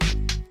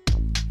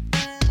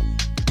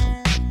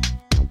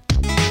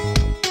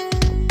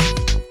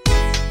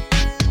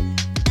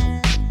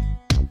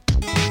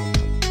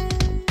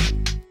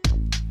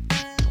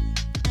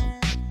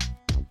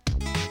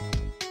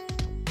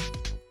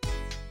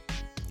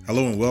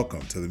Hello and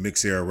welcome to the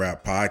Mix Era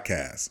Rap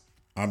Podcast.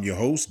 I'm your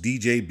host,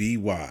 DJ B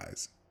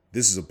Wise.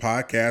 This is a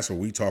podcast where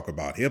we talk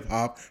about hip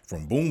hop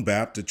from boom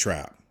bap to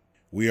trap.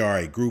 We are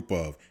a group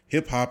of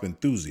hip hop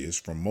enthusiasts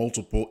from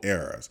multiple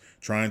eras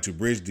trying to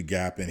bridge the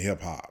gap in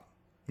hip hop.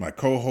 My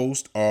co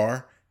hosts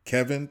are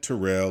Kevin,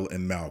 Terrell,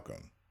 and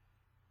Malcolm.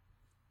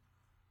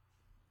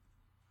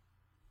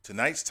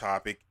 Tonight's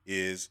topic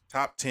is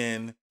top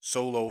 10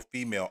 solo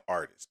female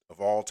artists of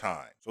all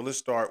time. So let's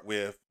start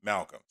with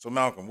Malcolm. So,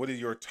 Malcolm, what are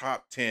your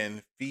top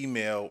 10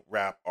 female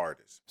rap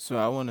artists? So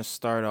I want to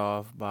start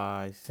off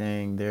by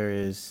saying there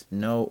is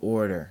no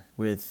order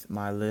with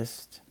my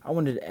list. I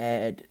wanted to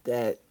add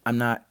that I'm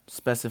not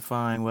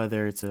specifying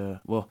whether it's going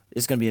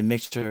to be a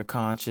mixture of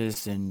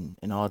conscious and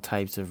all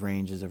types of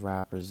ranges of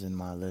rappers in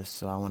my list.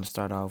 So I want to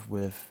start off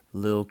with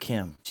Lil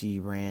Kim.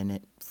 She's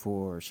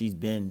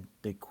been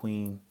the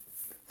queen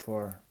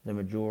for the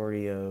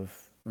majority of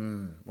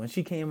when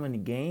she came in the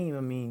game. I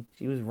mean,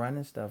 she was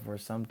running stuff for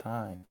some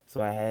time,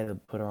 so I had to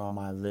put her on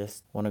my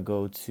list. Want to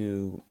go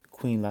to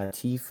Queen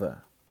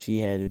Latifah. She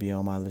had to be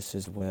on my list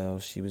as well.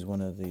 She was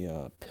one of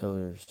the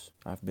pillars.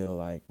 I feel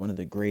like one of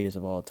the greatest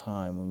of all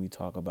time when we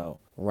talk about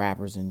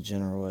rappers in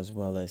general, as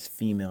well as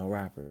female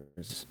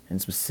rappers in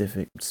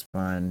specific.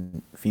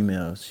 Spine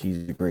females,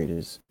 she's the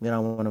greatest. Then I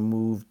want to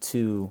move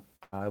to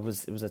it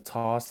was a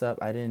toss up.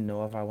 I didn't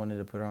know if I wanted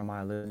to put her on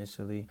my list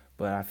initially,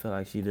 but I feel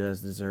like she does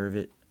deserve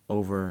it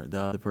over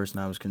the other person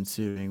I was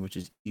considering, which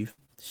is Eve.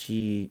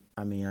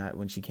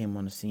 When she came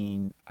on the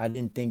scene, I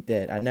didn't think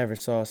that I never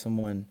saw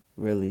someone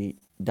really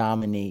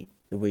dominate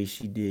the way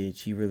she did.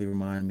 She really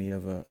reminded me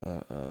of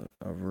a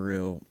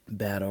real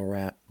battle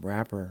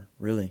rapper,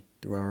 really,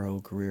 throughout her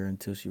whole career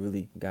until she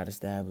really got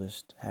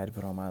established. Had to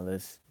put on my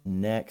list.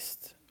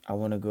 Next, I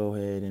want to go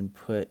ahead and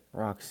put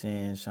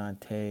Roxanne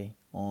Shante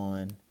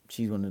on.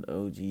 She's one of the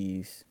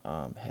OGs.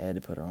 Had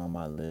to put her on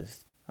my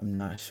list. I'm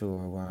not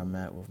sure where I'm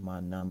at with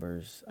my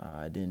numbers.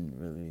 I didn't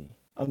really.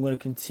 I'm going to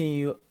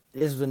continue.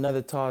 This was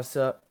another toss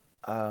up,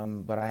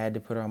 but I had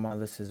to put her on my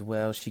list as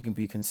well. She can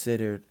be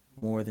considered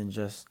more than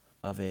just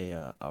of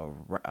a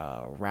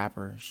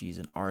rapper. She's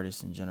an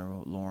artist in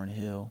general. Lauryn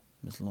Hill,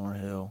 Miss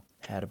Lauryn Hill,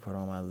 had to put her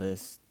on my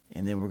list.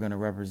 And then we're going to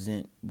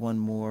represent one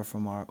more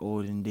from our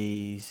olden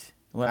days.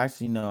 Well,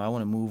 actually, no. I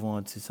want to move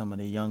on to some of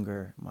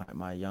the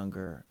my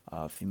younger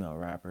female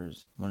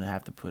rappers. I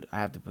have to put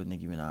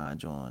Nicki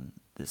Minaj on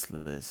this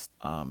list.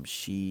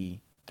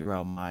 She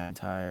throughout my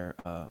entire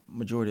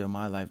majority of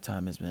my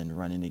lifetime has been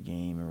running the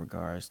game in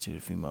regards to the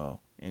female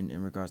in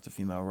regards to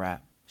female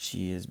rap.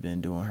 She has been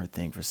doing her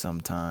thing for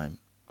some time.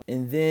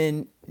 And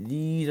then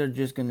these are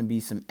just going to be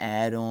some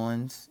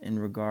add-ons in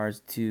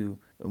regards to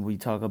when we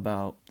talk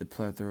about the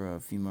plethora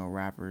of female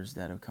rappers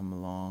that have come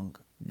along.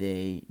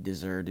 They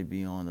deserve to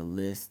be on the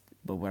list,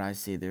 but what I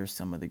say, they're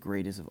some of the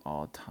greatest of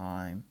all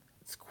time.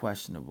 It's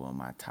questionable in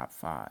my top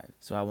five.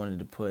 So I wanted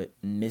to put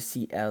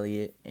Missy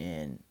Elliott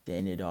and to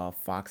end it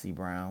off, Foxy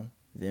Brown.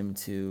 Them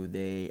two,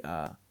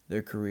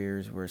 their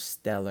careers were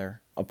stellar.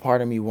 A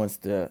part of me wants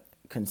to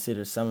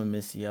consider some of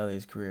Missy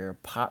Elliott's career a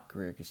pop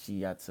career because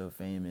she got so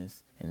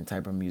famous and the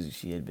type of music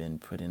she had been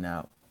putting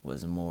out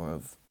was more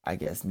of, I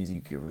guess, music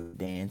you could really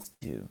dance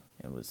to.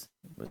 It was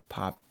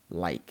pop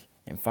like.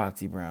 And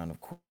Foxy Brown, of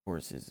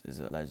course, is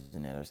a legend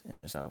in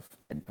herself.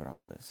 I put on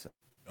this. So.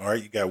 All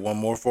right, you got one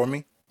more for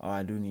me? Oh,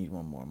 I do need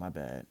one more. My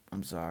bad.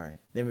 I'm sorry.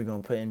 Then we're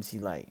gonna put MC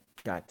Light.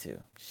 Got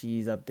to.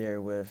 She's up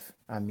there with.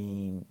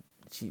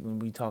 When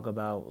we talk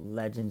about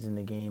legends in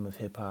the game of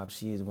hip hop,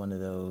 she is one of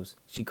those.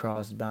 She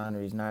crossed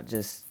boundaries not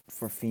just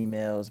for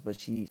females, but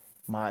she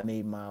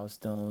made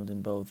milestones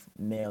in both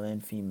male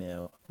and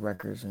female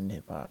records in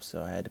hip hop.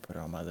 So I had to put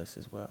her on my list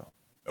as well.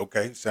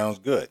 Okay, sounds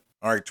good.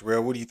 All right,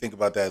 Terrell, what do you think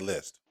about that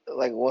list?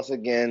 Like once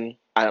again,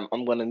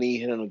 I'm gonna need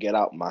him to get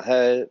out my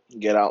head,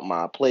 get out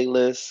my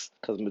playlist,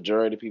 because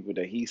majority of people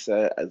that he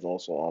said is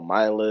also on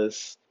my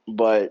list.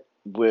 But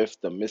with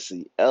the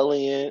Missy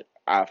Elliott,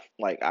 I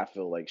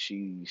feel like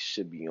she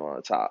should be on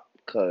the top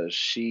because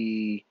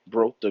she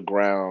broke the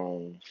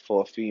ground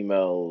for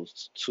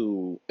females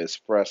to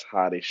express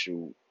how they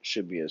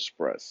should be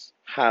expressed.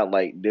 How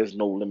like there's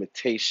no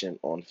limitation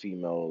on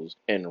females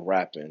in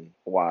rapping.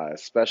 Why,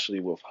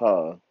 especially with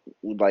her,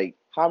 like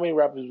how many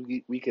rappers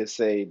we could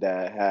say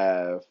that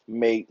have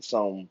made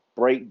some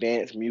break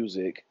dance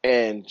music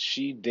and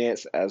she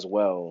danced as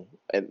well.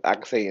 And I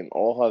can say in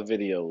all her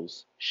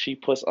videos, she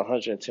puts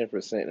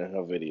 110% in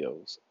her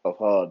videos of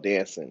her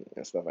dancing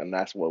and stuff. And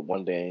that's what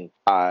one thing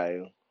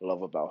I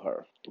love about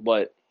her.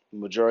 But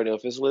majority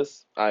of his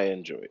list, I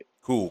enjoy it.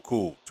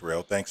 Cool,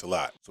 Terrell. Thanks a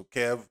lot. So,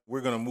 Kev,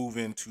 we're going to move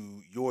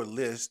into your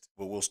list,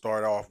 but we'll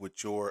start off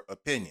with your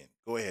opinion.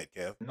 Go ahead,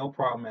 Kev. No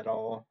problem at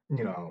all.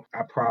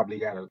 I probably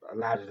got a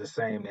lot of the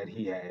same that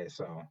he had.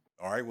 So,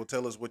 All right, well,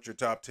 tell us what your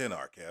top 10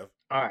 are, Kev.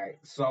 all right.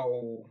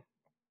 So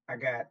I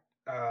got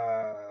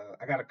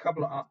I got a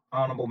couple of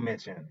honorable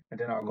mention, and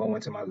then I'll go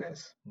into my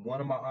list. One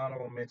of my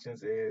honorable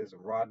mentions is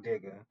Raw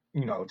Digger.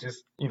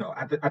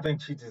 I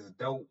think she's just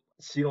dope.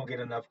 She don't get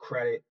enough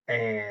credit,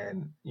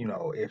 and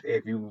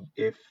if you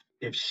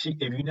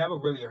never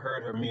really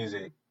heard her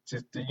music,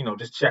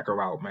 just check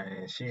her out,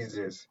 man. She's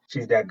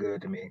that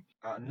good to me.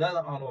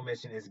 Another honorable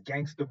mention is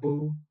Gangsta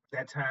Boo.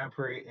 That time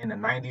period in the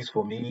 '90s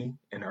for me,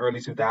 in the early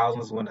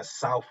 2000s, when the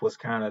South was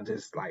kind of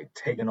just like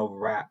taking over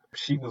rap.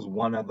 She was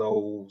one of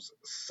those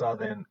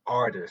Southern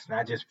artists,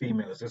 not just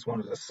females, just one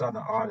of the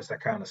Southern artists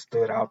that kind of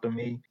stood out to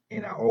me,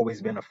 and I've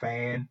always been a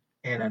fan.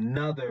 And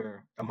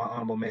another of my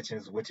honorable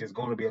mentions, which is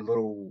going to be a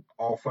little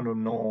off from the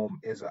norm,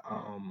 is a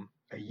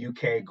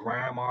UK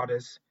grime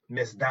artist,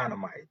 Miss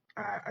Dynamite.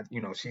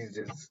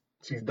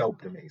 She's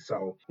dope to me.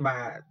 So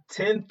my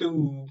 10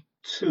 through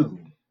 2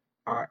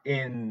 are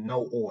in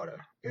no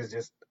order. It's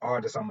just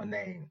artists I'm gonna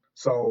name.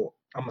 So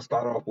I'm gonna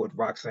start off with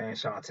Roxanne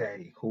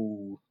Shante,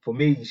 who for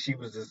me she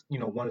was just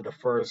one of the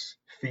first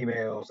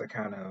females that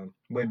kind of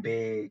went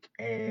big,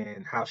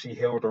 and how she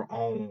held her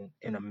own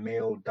in a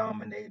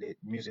male-dominated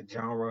music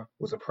genre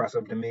was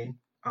impressive to me.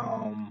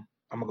 I'm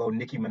gonna go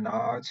Nicki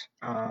Minaj.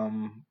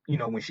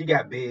 When she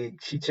got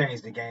big, she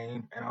changed the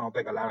game, and I don't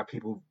think a lot of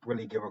people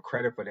really give her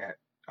credit for that.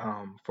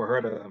 For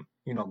her to,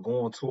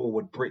 go on tour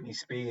with Britney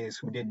Spears,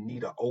 who didn't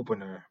need an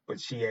opener, but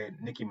she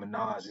had Nicki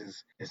Minaj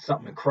is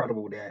something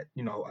incredible that,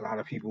 a lot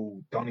of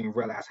people don't even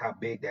realize how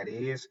big that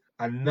is.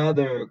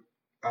 Another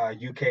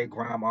UK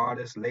grime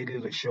artist, Lady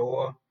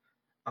LaShore.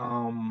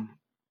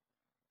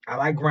 I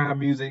like grime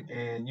music,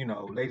 and,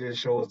 Lady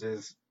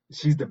LaShore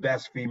she's the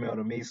best female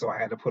to me, so I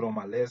had to put on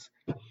my list.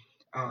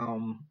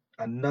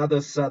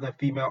 Another Southern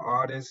female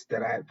artist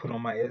that I had put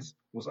on my list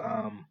was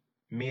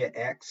Mia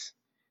X,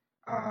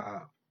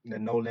 the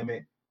No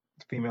Limit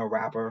female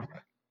rapper.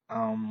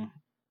 Um,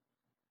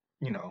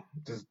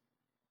 just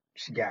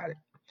she got it.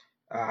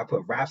 I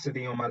put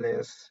Rhapsody on my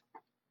list.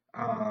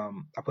 I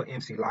put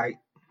MC Light.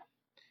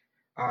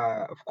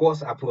 Of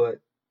course, I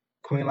put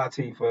Queen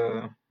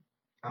Latifah.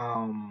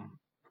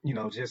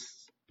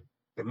 Just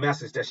the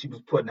message that she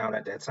was putting out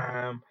at that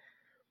time,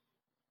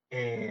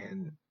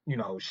 and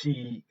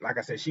she, like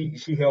I said,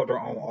 she held her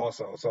own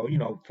also. So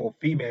for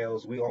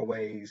females, we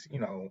always,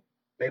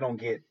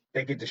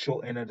 they get the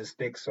short end of the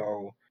stick.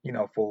 So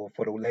for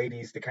the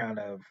ladies to kind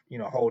of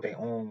hold their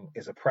own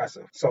is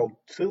oppressive. So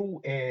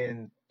 2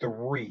 and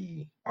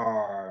 3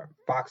 are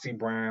Foxy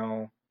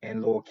Brown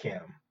and Lil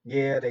Kim.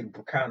 Yeah, they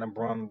kind of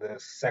brought the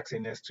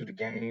sexiness to the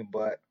game,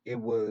 but it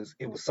was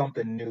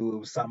something new, it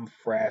was something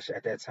fresh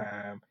at that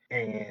time,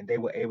 and they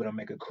were able to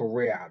make a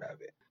career out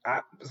of it.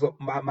 So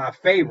my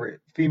favorite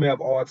female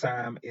of all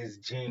time is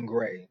Jean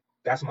Grey.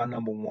 That's my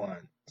number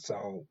one.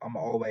 So I'm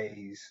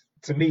always,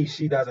 to me,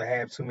 she doesn't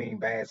have too many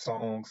bad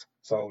songs.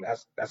 So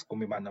that's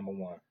gonna be my number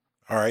one.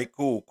 All right,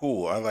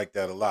 cool. I like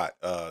that a lot.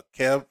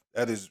 Kev,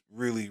 that is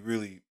really,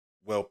 really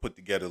well put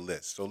together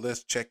list. So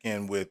let's check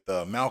in with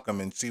Malcolm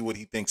and see what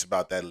he thinks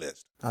about that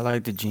list. I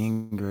like the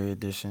Jean Grey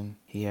edition.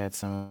 He had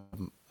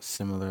some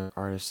similar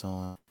artists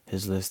on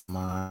his list of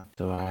mine,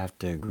 so I have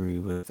to agree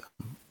with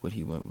what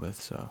he went with.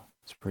 So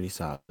it's a pretty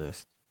solid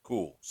list.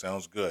 Cool.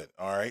 Sounds good.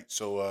 All right.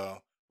 So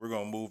we're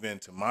going to move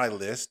into my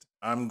list.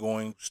 I'm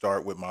going to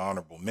start with my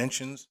honorable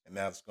mentions, and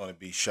that's going to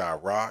be Sha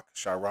Rock.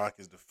 Sha Rock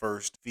is the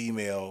first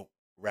female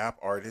rap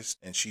artist,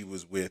 and she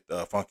was with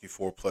Funky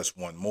 4 Plus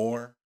One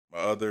More. My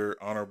other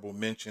honorable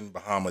mention,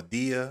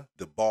 Bahamadia,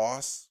 The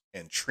Boss,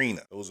 and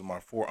Trina. Those are my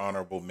 4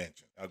 honorable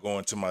mentions. I'll go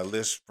into my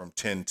list from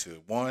 10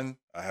 to 1.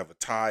 I have a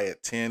tie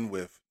at 10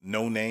 with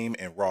No Name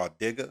and Raw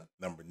Digga.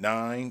 Number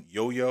 9,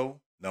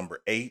 Yo-Yo.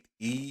 Number 8,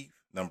 Eve.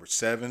 Number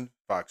 7,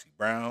 Foxy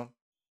Brown.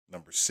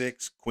 Number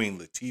 6, Queen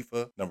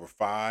Latifah. Number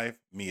 5,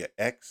 Mia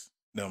X.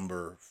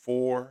 Number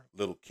 4,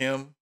 Lil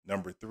Kim.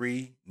 Number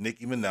 3,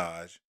 Nicki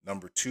Minaj.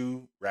 Number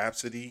 2,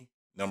 Rhapsody.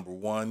 Number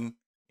 1,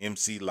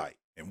 MC Light.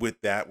 And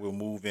with that, we'll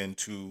move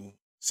into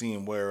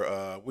seeing where,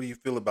 what do you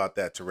feel about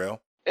that,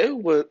 Terrell?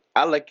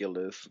 I like your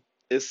list.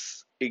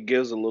 It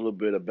gives a little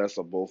bit of best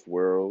of both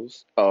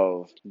worlds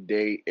of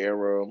their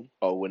era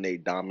or when they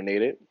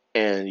dominated.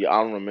 And your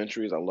honorable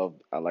mentions, I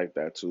like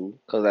that too,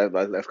 because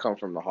that's come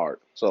from the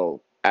heart.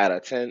 So out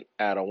of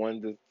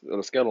on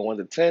a scale of 1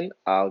 to 10,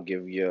 I'll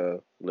give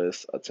your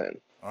list a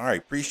 10. All right,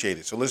 appreciate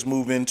it. So let's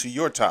move into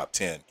your top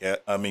 10.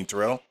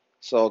 Terrell.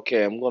 So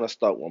okay, I'm gonna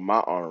start with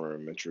my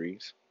honorable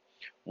mentions.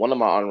 One of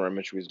my honorary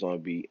mentions is going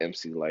to be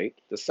MC Light.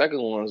 The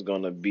second one is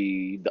going to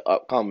be the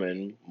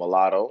upcoming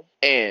Mulatto.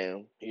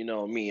 And you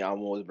know me, I'm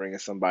always bringing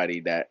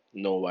somebody that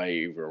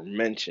nobody even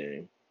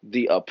mentioned.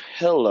 The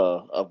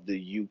pillar of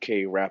the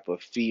UK rapper,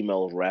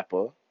 female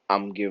rapper,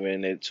 I'm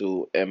giving it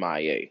to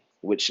MIA,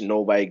 which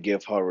nobody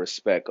give her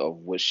respect of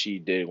what she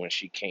did when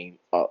she came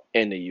up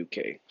in the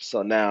UK.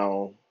 So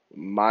now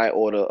my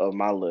order of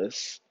my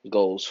list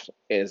goes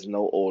is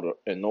no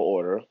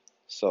order.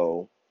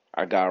 So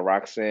I got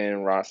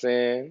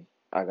Roxanne.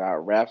 I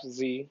got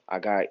Rhapsody. I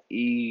got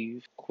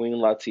Eve, Queen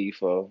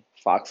Latifah,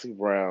 Foxy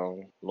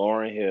Brown,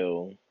 Lauryn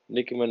Hill,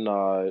 Nicki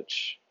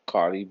Minaj,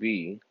 Cardi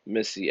B,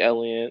 Missy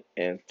Elliott,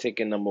 and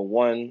taking number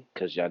 1,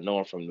 because y'all know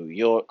I'm from New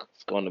York,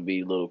 it's going to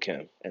be Lil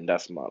Kim. And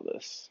that's my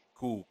list.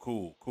 Cool.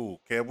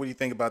 Kev, what do you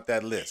think about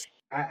that list?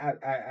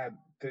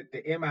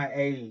 The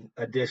MIA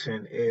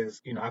edition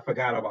is, I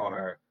forgot about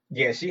her.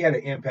 Yeah, she had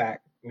an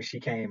impact when she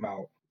came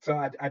out.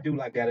 So I do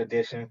like that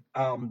addition.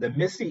 The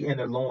Missy and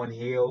the Lauryn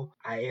Hill,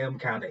 I am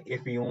kind of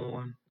iffy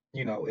on.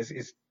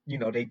 It's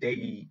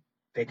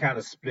they kind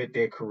of split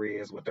their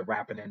careers with the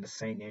rapping and the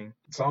singing.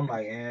 So I'm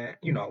like,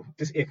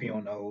 just iffy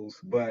on those.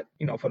 But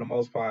for the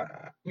most part,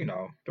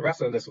 the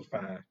rest of this was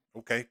fine.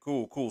 Okay,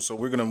 cool, cool. So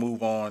we're gonna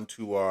move on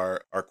to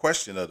our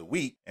question of the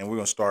week, and we're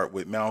gonna start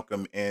with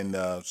Malcolm and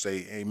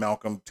say, hey,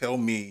 Malcolm, tell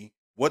me,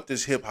 what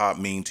does hip hop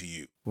mean to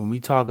you? When we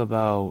talk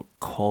about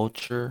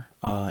culture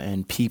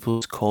and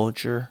people's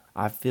culture,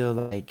 I feel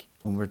like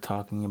when we're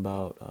talking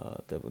about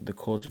the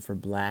culture for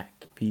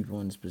Black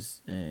people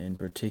in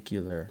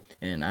particular,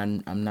 and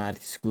I'm not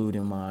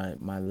excluding my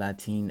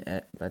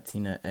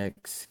Latina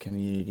X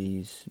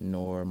communities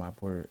nor my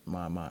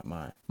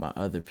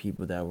other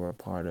people that were a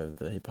part of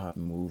the hip hop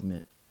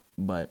movement.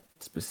 But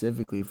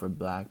specifically for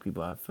Black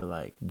people, I feel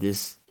like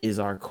this is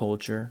our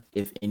culture,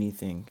 if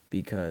anything,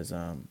 because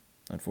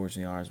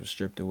unfortunately ours was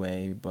stripped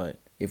away. But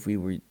if we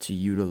were to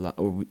utilize,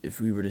 or if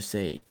we were to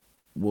say,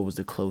 what was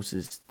the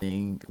closest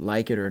thing,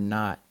 like it or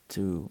not,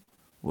 to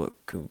what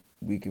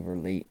we could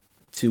relate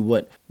to,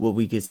 what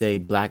we could say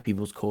Black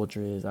people's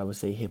culture is, I would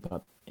say hip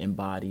hop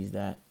embodies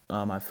that.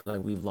 I feel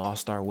like we've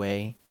lost our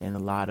way in a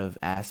lot of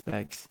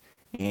aspects,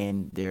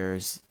 and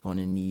there's going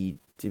to need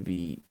to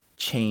be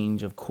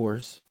change, of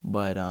course.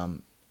 But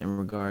in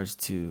regards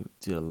to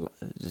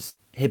just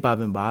hip hop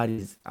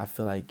embodies, I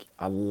feel like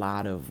a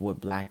lot of what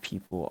Black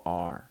people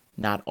are.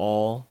 Not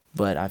all,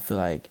 but I feel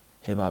like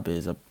hip hop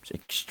is an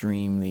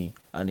extreme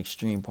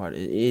part.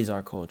 It is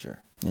our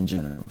culture in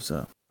general.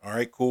 So All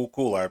right, cool,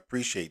 cool. I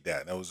appreciate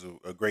that. That was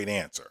a great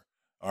answer.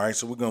 All right,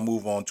 so we're gonna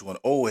move on to an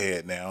old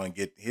head now and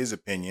get his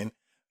opinion.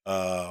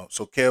 So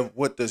Kev,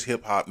 what does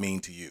hip hop mean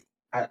to you?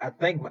 I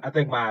think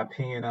my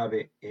opinion of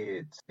it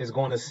is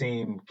going to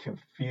seem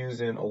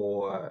confusing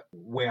or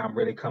where I'm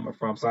really coming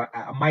from. So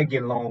I might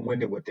get long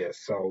winded with this.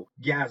 So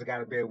you guys got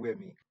to bear with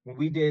me. When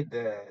we did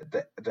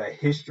the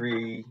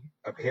history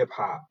of hip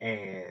hop,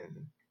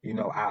 and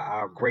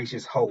our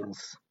gracious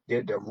host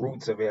did the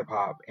roots of hip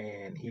hop,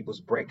 and he was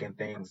breaking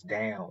things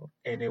down,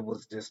 and it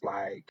was just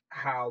like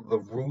how the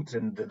roots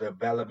and the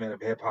development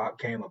of hip hop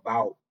came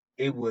about.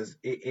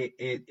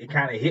 It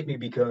kind of hit me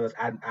because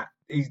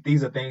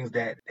these are things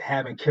that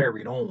haven't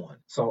carried on.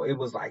 So it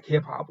was like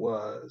hip hop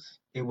was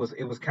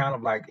kind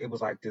of like, it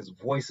was like this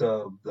voice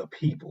of the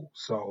people.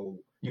 So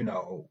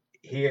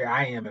here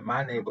I am in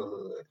my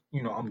neighborhood.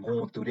 I'm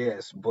going through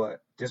this, but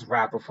this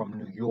rapper from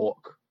New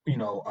York,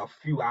 a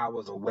few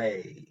hours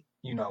away,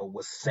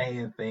 was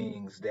saying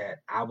things that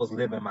I was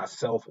living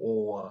myself,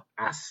 or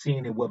I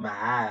seen it with my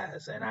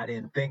eyes, and I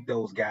didn't think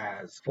those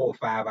guys 4 or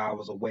 5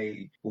 hours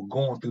away were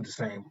going through the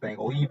same thing.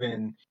 Or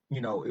even,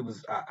 it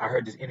was I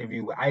heard this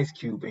interview with Ice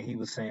Cube, and he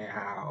was saying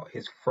how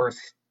his first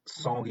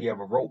song he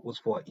ever wrote was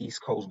for an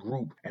East Coast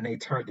group, and they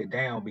turned it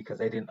down because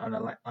they didn't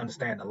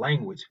understand the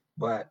language.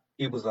 But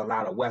it was a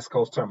lot of West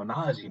Coast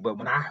terminology. But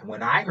when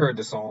I heard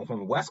the song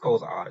from a West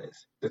Coast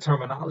artist, the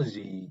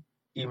terminology,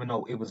 even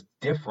though it was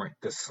different,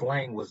 the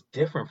slang was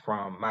different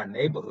from my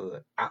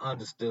neighborhood. I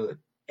understood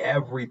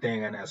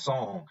everything in that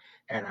song,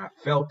 and I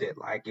felt it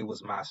like it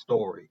was my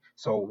story.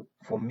 So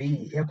for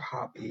me, hip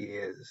hop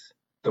is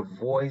the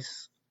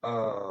voice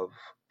of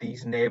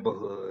these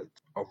neighborhoods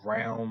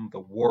around the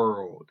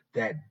world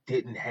that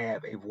didn't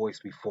have a voice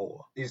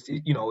before. It's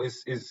in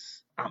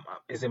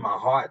my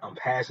heart. I'm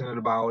passionate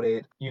about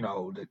it. You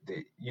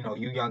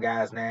young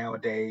guys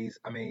nowadays.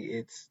 I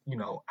mean,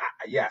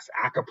 yes,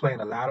 I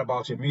complain a lot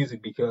about your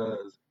music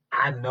because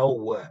I know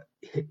where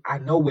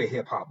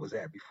hip hop was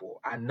at before.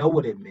 I know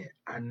what it meant.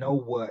 I know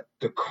what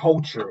the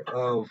culture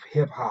of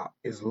hip hop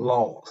is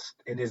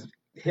lost.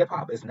 Hip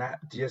hop is not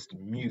just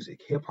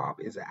music. Hip hop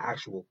is an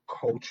actual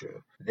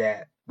culture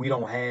that we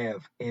don't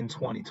have in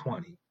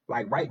 2020.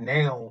 Like right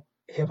now,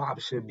 hip hop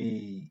should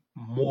be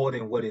more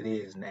than what it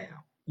is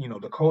now.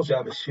 The culture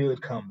of it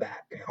should come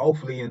back. And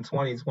hopefully in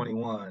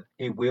 2021,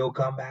 it will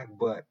come back.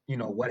 But,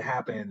 what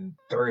happened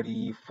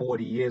 30,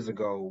 40 years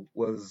ago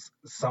was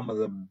some of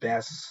the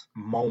best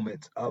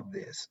moments of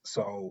this.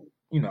 So,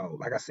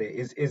 like I said,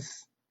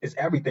 it's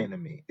everything to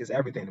me. It's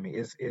everything to me.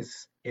 It's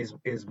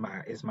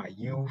my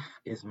youth,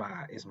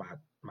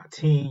 my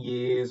teen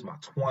years, my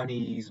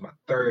 20s, my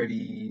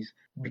 30s,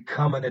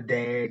 becoming a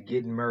dad,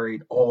 getting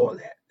married, all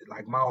that.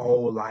 Like my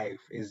whole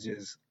life is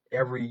just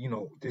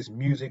this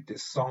music,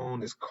 this song,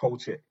 this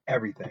culture,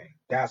 everything.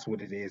 That's what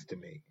it is to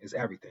me. It's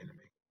everything to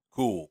me.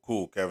 Cool,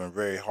 cool, Kevin.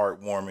 Very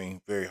heartwarming,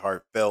 very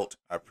heartfelt.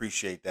 I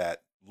appreciate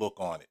that look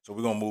on it. So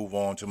we're gonna move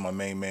on to my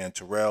main man,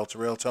 Terrell.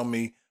 Terrell, tell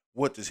me,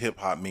 what does hip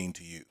hop mean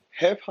to you?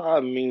 Hip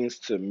hop means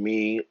to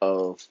me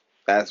of,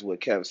 as what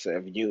Kev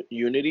said,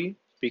 unity,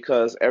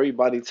 because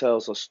everybody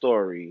tells a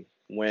story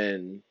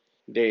when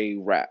they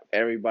rap.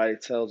 Everybody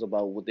tells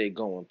about what they're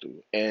going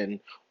through,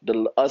 and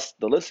the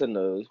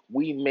listeners,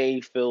 we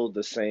may feel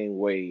the same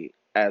way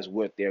as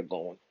what they're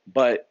going.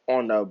 But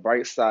on the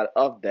bright side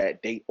of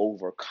that, they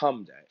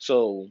overcome that.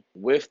 So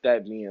with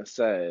that being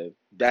said,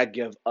 that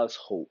gives us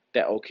hope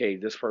that okay,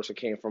 this person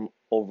came from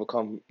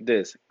overcome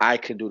this. I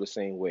can do the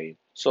same way.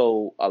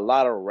 So a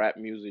lot of rap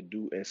music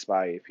do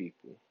inspire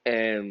people.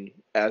 And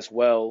as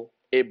well,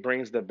 it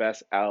brings the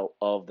best out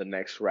of the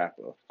next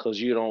rapper because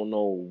you don't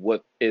know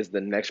what is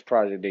the next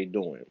project they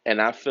doing.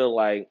 And I feel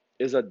like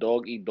it's a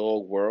dog eat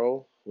dog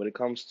world when it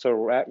comes to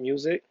rap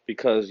music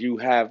because you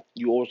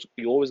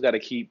always got to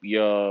keep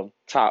your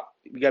top.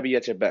 You got to be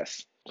at your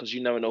best because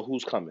you never know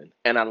who's coming.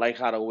 And I like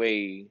how the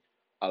way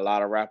a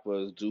lot of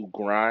rappers do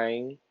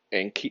grind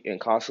and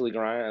constantly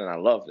grind, and I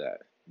love that.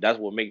 That's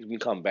what makes me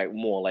come back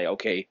more like,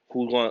 okay,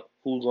 who's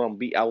gonna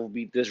beat? I will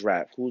beat this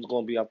rap. Who's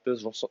gonna beat up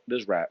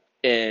this rap?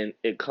 And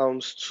it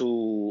comes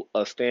to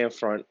a stand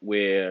front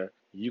where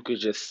you could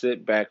just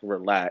sit back,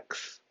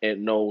 relax,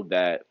 and know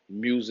that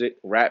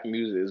rap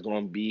music is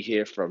going to be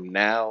here from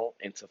now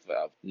into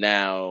forever.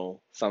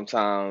 Now,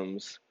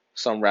 sometimes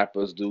some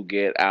rappers do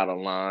get out of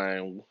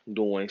line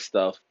doing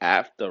stuff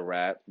after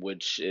rap,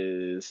 which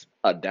is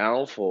a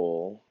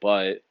downfall,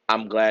 but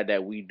I'm glad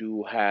that we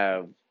do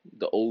have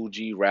the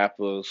OG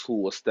rappers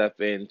who will step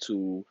in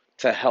to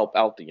help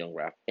out the young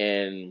rapper.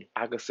 And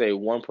I could say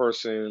one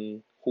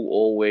person who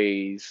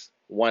always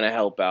want to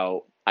help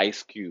out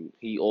Ice Cube.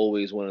 He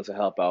always wanted to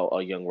help out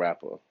a young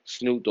rapper.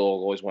 Snoop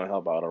Dogg always want to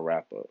help out a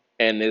rapper.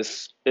 And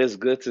it's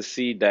good to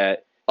see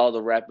that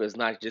other rappers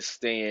not just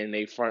staying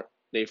they front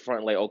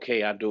like,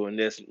 okay, I'm doing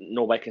this.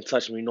 Nobody can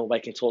touch me.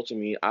 Nobody can talk to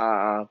me.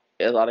 I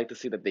like to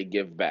see that they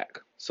give back.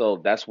 So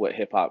that's what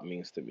hip hop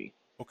means to me.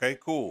 Okay,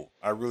 cool.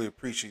 I really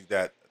appreciate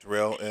that,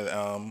 Terrell.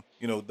 And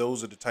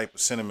those are the type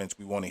of sentiments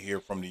we want to hear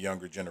from the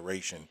younger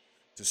generation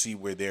to see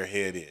where their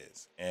head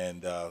is.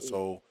 And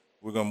so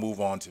we're gonna move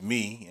on to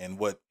me and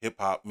what hip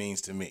hop means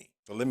to me.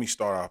 So let me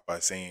start off by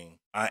saying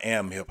I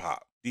am hip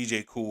hop.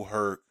 DJ Kool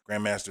Herc,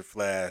 Grandmaster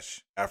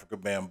Flash, Africa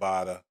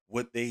Bambaataa,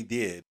 what they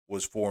did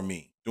was for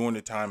me. During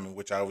the time in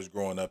which I was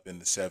growing up in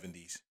the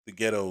 70s, the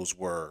ghettos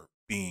were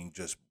being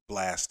just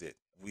blasted.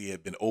 We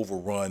had been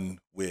overrun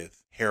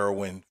with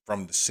heroin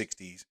from the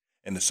 60s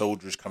and the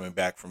soldiers coming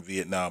back from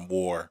Vietnam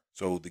War.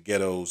 So the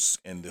ghettos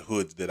and the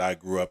hoods that I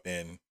grew up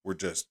in were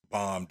just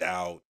bombed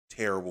out,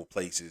 terrible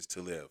places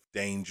to live.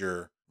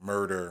 Danger,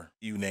 murder,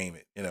 you name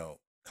it.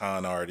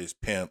 Con artists,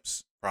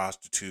 pimps,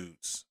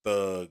 prostitutes,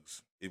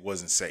 thugs. It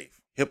wasn't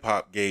safe. Hip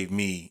hop gave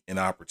me an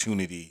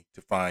opportunity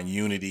to find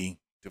unity,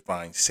 to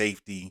find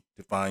safety,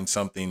 to find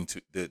something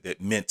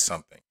that meant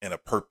something and a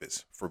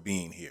purpose for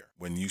being here.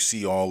 When you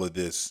see all of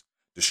this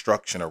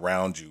destruction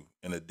around you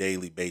on a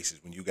daily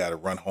basis, when you got to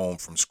run home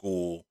from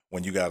school,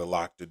 when you got to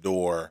lock the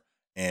door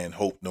and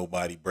hope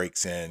nobody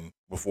breaks in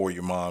before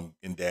your mom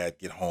and dad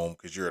get home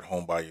because you're at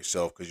home by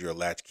yourself because you're a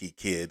latchkey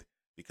kid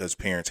because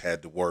parents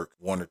had to work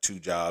one or two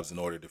jobs in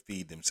order to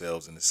feed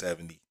themselves in the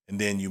 70s. And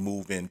then you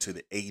move into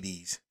the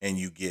 80s and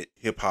you get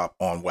hip hop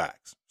on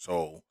wax.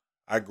 So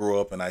I grew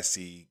up and I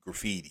see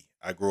graffiti.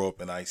 I grew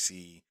up and I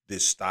see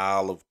this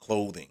style of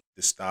clothing,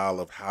 the style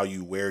of how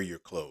you wear your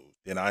clothes.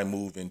 Then I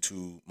move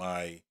into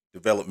my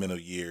developmental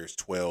years,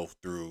 12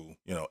 through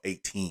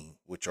 18,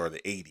 which are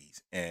the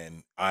 80s,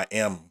 and I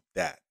am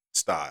that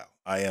style.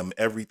 I am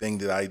everything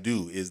that I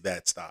do is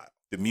that style.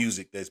 The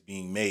music that's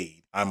being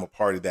made, I'm a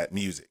part of that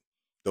music.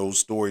 Those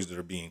stories that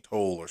are being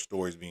told are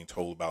stories being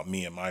told about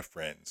me and my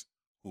friends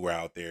who are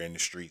out there in the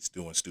streets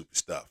doing stupid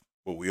stuff.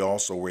 But we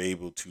also were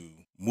able to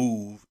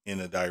move in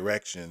a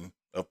direction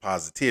of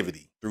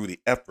positivity through the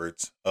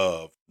efforts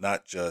of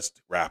not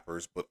just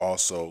rappers, but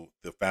also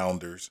the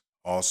founders,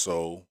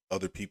 also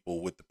other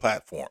people with the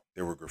platform.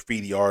 There were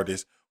graffiti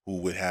artists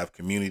who would have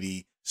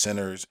community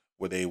centers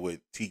where they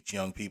would teach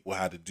young people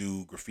how to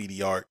do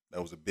graffiti art.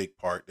 That was a big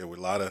part. There were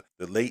a lot of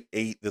the late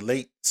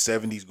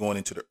 70s going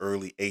into the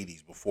early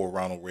 80s before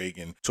Ronald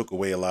Reagan took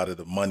away a lot of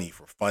the money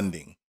for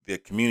funding. The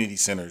community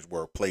centers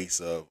were a place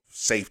of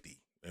safety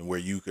and where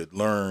you could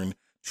learn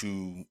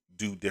to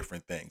do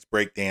different things.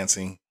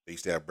 Breakdancing, they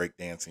used to have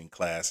breakdancing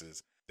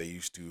classes. They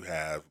used to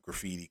have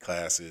graffiti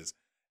classes.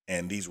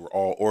 And these were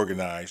all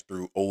organized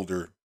through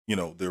older,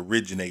 the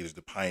originators,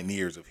 the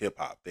pioneers of hip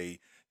hop. They,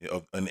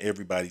 in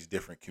everybody's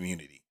different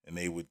community. And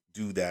they would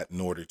do that in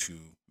order to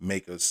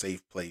make a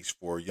safe place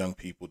for young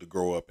people to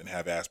grow up and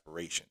have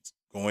aspirations.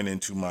 Going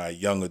into my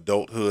young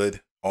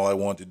adulthood, all I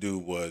wanted to do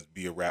was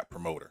be a rap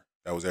promoter.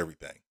 That was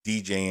everything.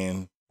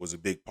 DJing was a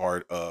big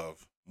part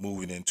of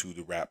moving into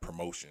the rap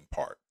promotion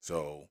part.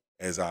 So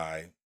as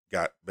I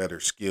got better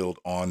skilled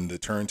on the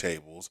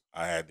turntables,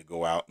 I had to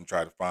go out and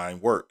try to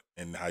find work.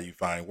 And how you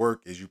find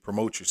work is you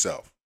promote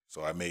yourself.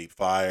 So I made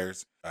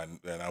flyers and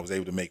I was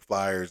able to make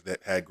flyers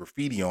that had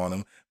graffiti on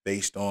them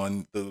based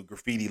on the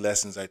graffiti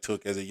lessons I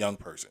took as a young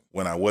person.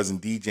 When I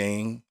wasn't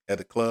DJing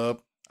at a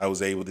club, I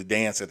was able to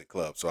dance at a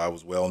club. So I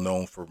was well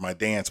known for my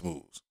dance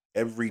moves.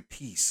 Every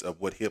piece of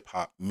what hip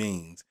hop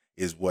means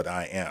is what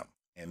I am.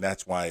 And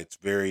that's why it's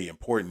very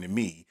important to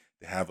me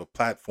to have a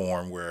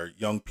platform where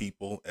young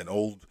people and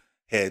old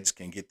heads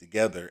can get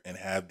together and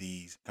have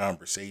these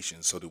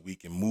conversations so that we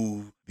can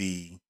move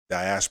the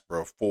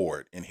diaspora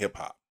forward in hip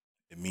hop.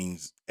 It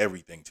means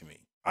everything to me.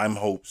 I'm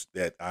hopes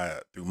that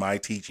through my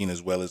teaching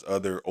as well as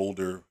other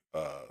older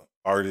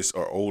artists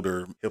or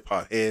older hip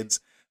hop heads,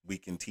 we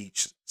can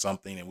teach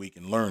something and we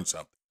can learn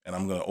something. And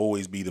I'm going to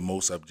always be the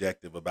most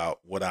objective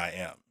about what I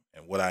am.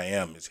 And what I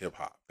am is hip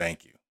hop.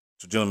 Thank you.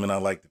 So, gentlemen,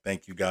 I'd like to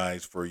thank you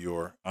guys for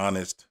your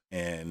honest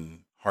and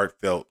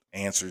heartfelt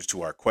answers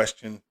to our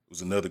question. It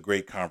was another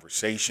great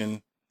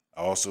conversation.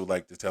 I also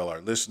like to tell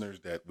our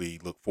listeners that we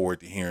look forward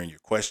to hearing your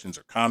questions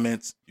or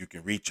comments. You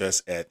can reach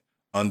us at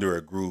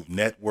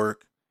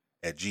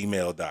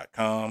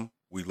underagroovenetwork@gmail.com.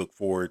 We look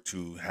forward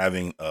to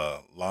having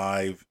a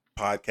live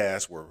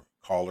podcast where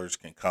callers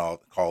can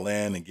call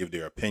in and give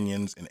their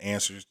opinions and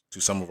answers to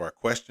some of our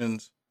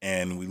questions.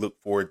 And we look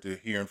forward to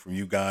hearing from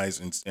you guys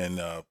and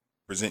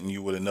presenting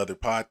you with another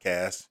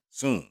podcast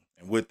soon.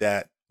 And with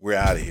that, we're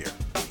out of here.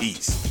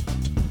 Peace.